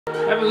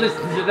Have a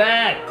listen to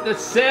that. The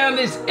sound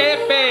is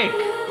epic.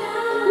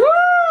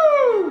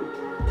 Woo!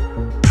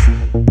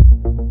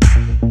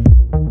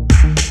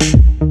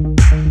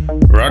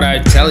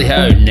 Righto,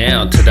 tally-ho.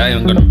 Now, today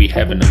I'm going to be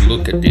having a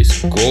look at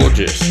this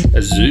gorgeous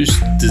ASUS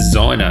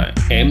Designo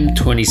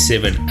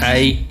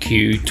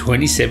MZ27AQ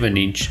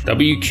 27-inch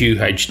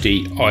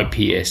WQHD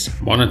IPS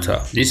monitor.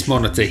 This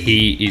monitor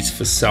here is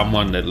for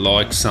someone that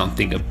likes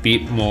something a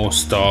bit more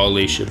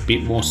stylish, a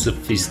bit more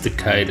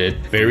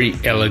sophisticated, very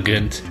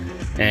elegant,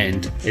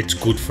 and it's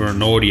good for an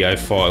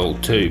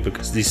audiophile too,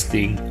 because this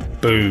thing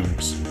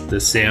booms. The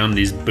sound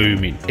is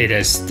booming. It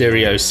has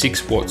stereo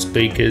 6-watt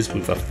speakers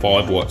with a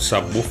 5-watt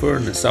subwoofer,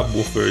 and the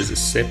subwoofer is a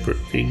separate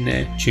thing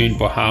there, tuned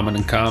by Harman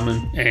and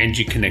Kardon, and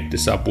you connect the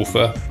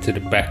subwoofer to the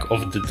back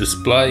of the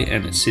display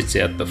and it sits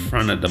out the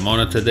front of the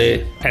monitor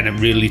there, and it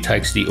really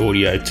takes the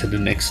audio to the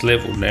next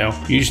level. Now,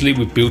 usually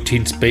with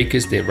built-in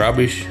speakers they're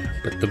rubbish,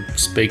 but the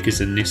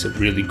speakers in this are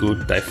really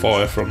good. They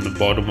fire from the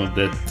bottom of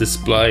the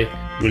display.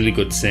 Really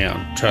good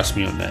sound, trust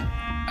me on that.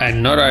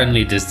 And not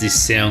only does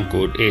this sound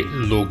good, it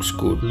looks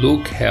good.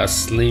 Look how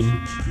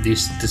slim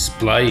this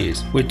display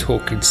is. We're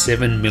talking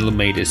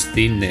 7mm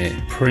thin there.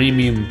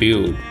 Premium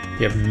build.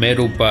 We have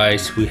metal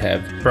base, we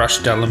have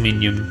brushed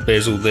aluminium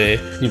bezel there.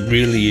 It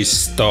really is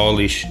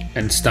stylish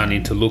and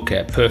stunning to look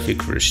at.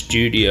 Perfect for a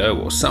studio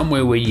or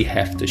somewhere where you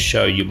have to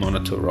show your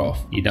monitor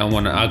off. You don't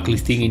want an ugly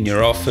thing in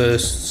your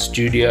office,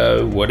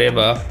 studio,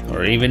 whatever,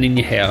 or even in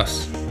your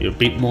house. You're a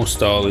bit more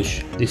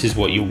stylish. This is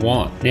what you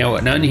want. Now,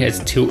 it only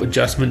has tilt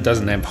adjustment,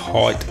 doesn't have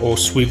height or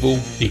swivel.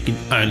 You can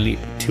only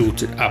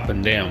tilt it up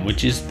and down,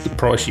 which is the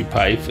price you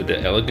pay for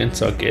the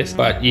elegance, I guess.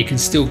 But you can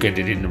still get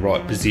it in the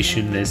right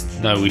position. There's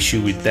no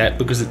issue with that,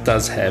 because it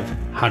does have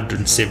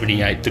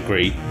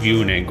 178-degree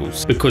viewing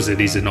angles, because it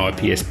is an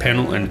IPS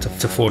panel, and it's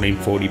a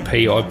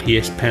 1440p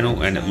IPS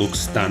panel, and it looks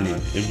stunning.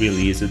 It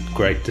really is a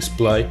great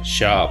display.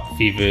 Sharp,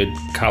 vivid,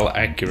 color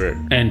accurate.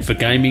 And for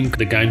gaming,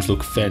 the games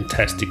look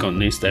fantastic on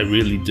this. They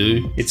really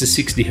do. It's a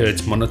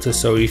 60Hz monitor,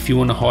 so if you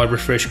want a high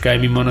refresh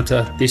gaming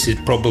monitor, this is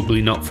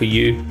probably not for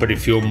you. But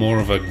if you're more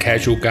of a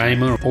casual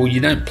gamer, or you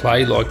don't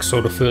play like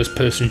sort of first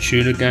person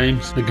shooter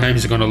games, the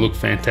games are going to look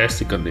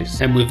fantastic on this.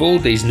 And with all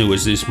these new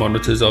ASUS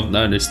monitors, I've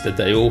noticed that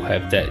they all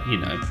have that, you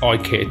know, eye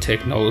care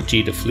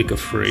technology, the flicker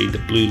free, the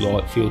blue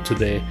light filter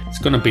there. It's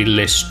going to be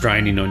less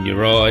straining on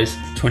your eyes.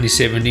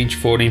 27-inch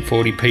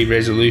 1440p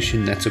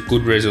resolution, that's a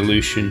good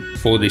resolution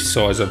for this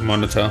size of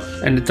monitor.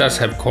 And it does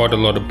have quite a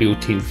lot of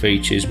built-in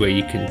features where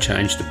you can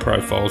change the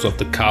profiles of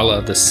the color,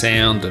 the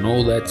sound, and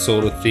all that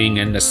sort of thing.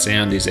 And the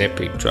sound is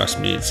epic, trust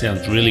me, it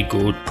sounds really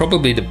good.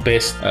 Probably the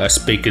best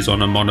speakers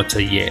on a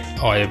monitor yet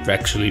I have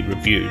actually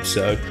reviewed.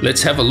 So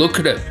let's have a look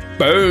at it.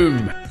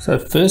 Boom! So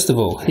first of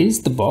all,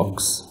 here's the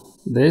box.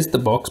 There's the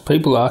box.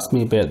 People ask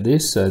me about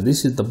this. So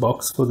this is the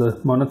box for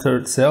the monitor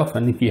itself.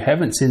 And if you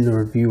haven't seen the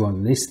review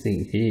on this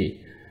thing here,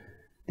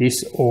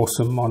 this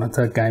awesome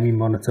monitor, gaming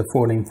monitor,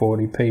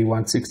 1440p,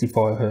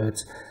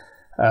 165Hz,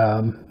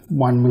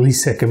 1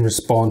 millisecond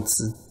response,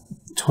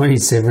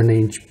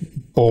 27-inch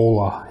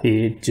baller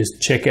here. Just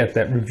check out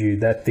that review.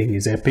 That thing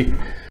is epic.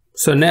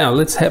 So now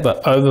let's have an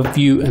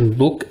overview and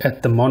look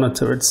at the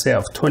monitor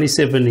itself.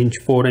 27-inch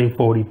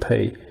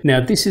 1440p. Now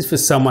this is for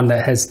someone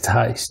that has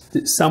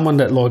taste, someone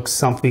that likes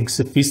something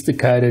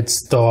sophisticated,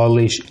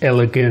 stylish,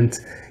 elegant,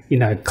 you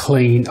know,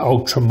 clean,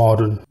 ultra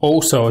modern.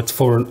 Also, it's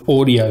for an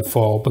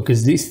audiophile,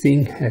 because this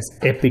thing has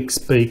epic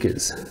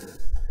speakers.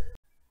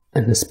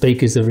 And the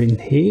speakers are in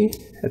here.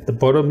 At the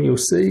bottom you'll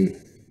see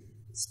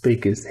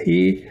speakers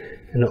here,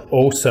 and it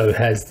also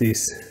has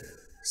this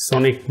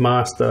Sonic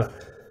Master.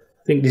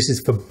 I think this is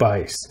for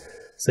bass,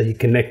 so you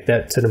connect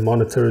that to the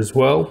monitor as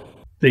well.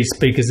 These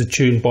speakers are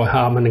tuned by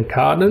Harman and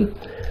Kardon,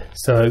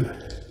 so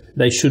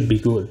they should be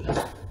good.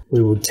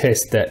 We will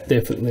test that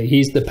definitely.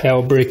 Here's the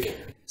power brick.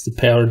 It's the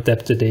power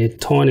adapter there,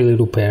 tiny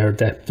little power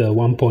adapter,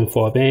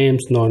 1.5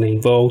 amps, 19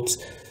 volts.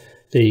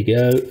 There you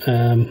go,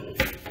 a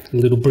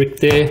little brick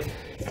there.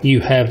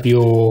 You have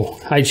your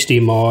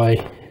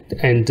HDMI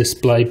and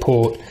display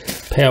port,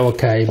 power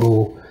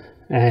cable,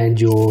 and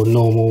your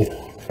normal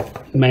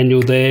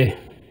manual there,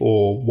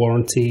 or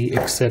warranty,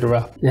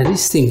 etc. Now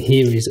this thing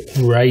here is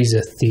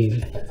razor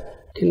thin.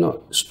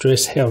 Cannot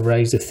stress how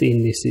razor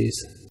thin this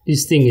is.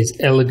 This thing is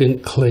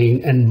elegant,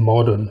 clean, and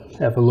modern.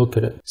 Have a look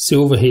at it.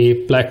 Silver here,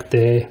 black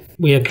there.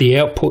 We have the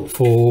output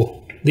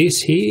for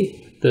this here,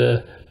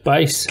 the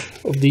base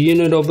of the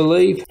unit, I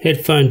believe.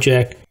 Headphone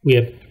jack. We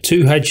have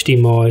 2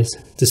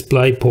 HDMIs,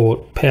 display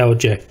port, power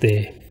jack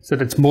there. So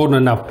that's more than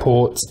enough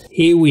ports.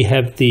 Here we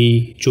have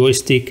the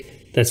joystick.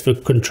 That's for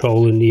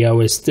controlling the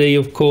OSD,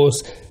 of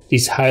course.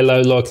 This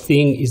halo-like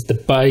thing is the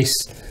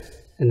base,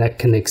 and that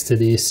connects to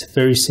this.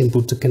 Very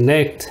simple to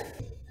connect,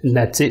 and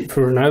that's it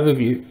for an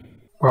overview.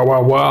 Wow,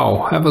 wow,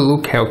 wow. Have a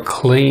look how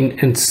clean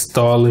and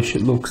stylish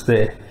it looks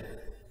there.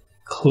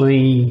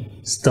 Clean,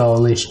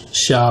 stylish,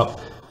 sharp,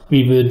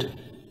 vivid,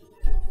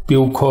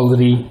 build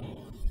quality.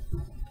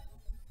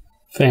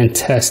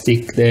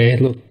 Fantastic there,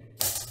 look.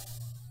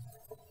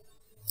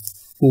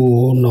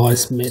 Oh,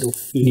 nice metal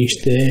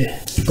finish there.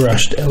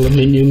 Brushed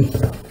aluminium.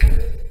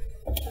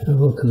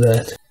 Look at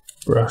that.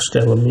 Brushed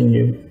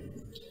aluminium.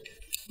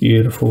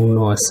 Beautiful,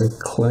 nice and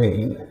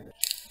clean.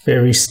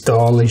 Very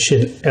stylish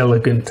and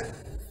elegant.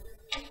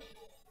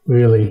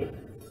 Really,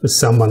 for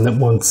someone that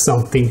wants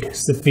something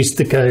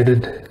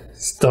sophisticated,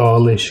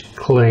 stylish,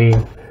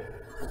 clean.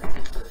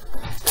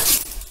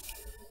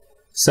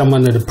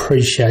 Someone that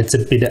appreciates a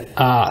bit of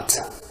art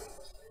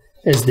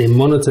as their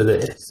monitor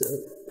there. So,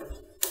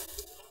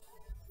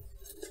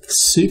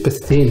 super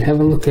thin. Have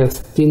a look how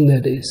thin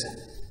that is.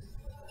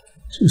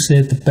 So you see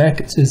at the back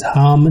it says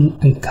Harman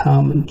and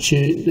Kardon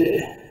tuned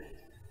there.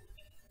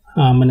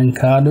 Harman and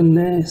Kardon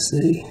there,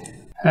 see.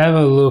 Have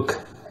a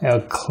look how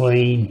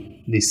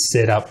clean this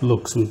setup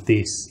looks with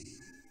this.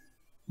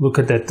 Look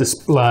at that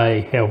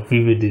display, how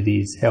vivid it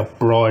is, how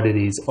bright it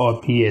is.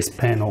 IPS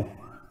panel,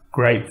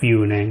 great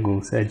viewing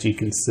angles as you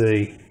can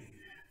see.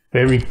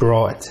 Very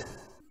bright,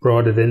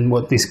 brighter than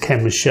what this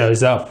camera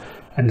shows up.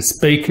 And the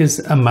speakers,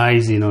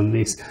 amazing on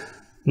this.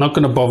 Not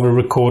going to bother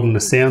recording the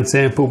sound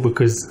sample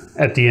because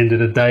at the end of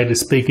the day the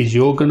speakers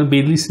you're going to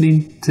be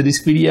listening to this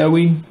video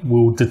in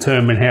will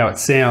determine how it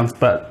sounds,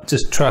 but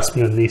just trust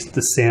me on this,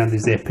 the sound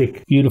is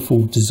epic.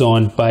 Beautiful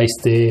designed bass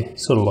there,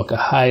 sort of like a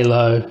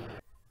halo.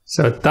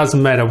 So it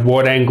doesn't matter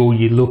what angle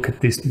you look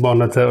at this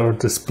monitor or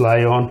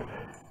display on,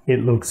 it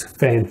looks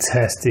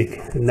fantastic,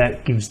 and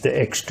that gives the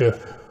extra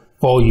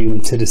volume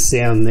to the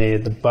sound there.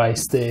 The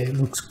bass there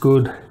looks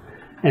good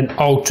and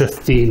ultra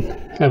thin.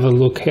 Have a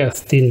look how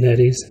thin that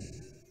is.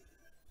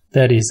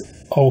 That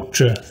is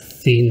ultra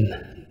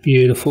thin,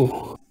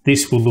 beautiful.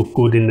 This will look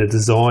good in the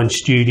design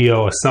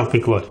studio or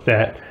something like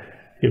that.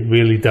 It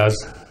really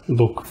does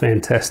look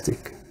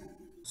fantastic.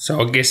 So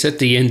I guess at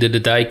the end of the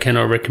day, can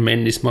I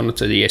recommend this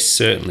monitor? Yes,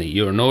 certainly.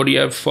 You're an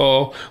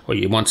audiophile or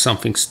you want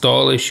something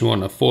stylish, you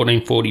want a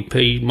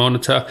 1440p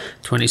monitor,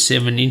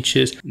 27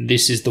 inches,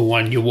 this is the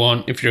one you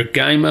want. If you're a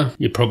gamer,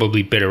 you're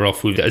probably better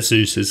off with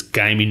ASUS's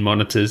gaming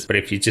monitors. But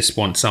if you just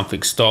want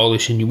something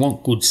stylish and you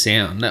want good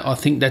sound, I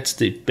think that's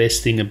the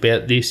best thing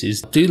about this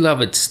is I do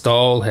love its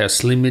style, how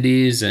slim it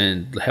is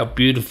and how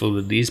beautiful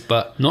it is,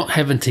 but not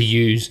having to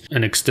use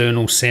an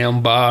external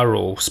sound bar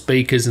or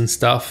speakers and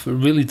stuff, it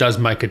really does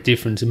make a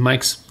difference. It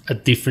makes a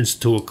difference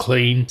to a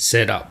clean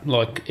setup.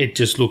 Like, it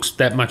just looks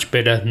that much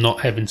better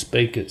not having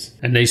speakers,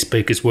 and these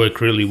speakers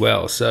work really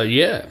well. So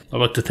yeah,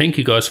 I'd like to thank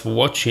you guys for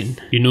watching.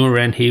 If you're new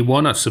around here,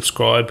 why not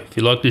subscribe? If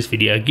you like this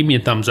video, give me a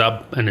thumbs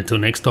up, and until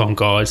next time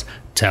guys,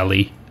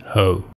 tally ho.